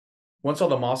Once all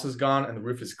the moss is gone and the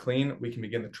roof is clean, we can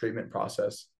begin the treatment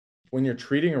process. When you're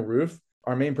treating a roof,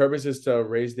 our main purpose is to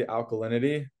raise the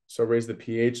alkalinity, so raise the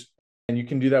pH. And you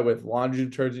can do that with laundry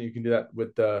detergent. You can do that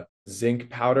with the zinc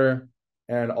powder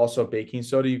and also baking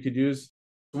soda you could use.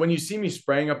 When you see me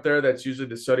spraying up there, that's usually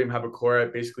the sodium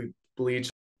hypochlorite, basically bleach,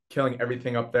 killing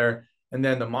everything up there. And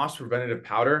then the moss preventative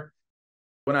powder.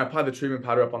 When I apply the treatment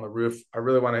powder up on the roof, I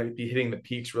really want to be hitting the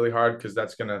peaks really hard because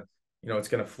that's going to, it's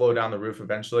going to flow down the roof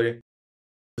eventually.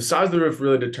 The size of the roof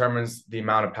really determines the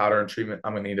amount of powder and treatment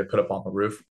I'm going to need to put up on the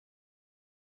roof.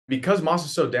 Because moss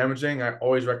is so damaging, I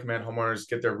always recommend homeowners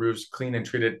get their roofs cleaned and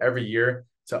treated every year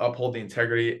to uphold the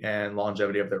integrity and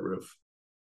longevity of their roof.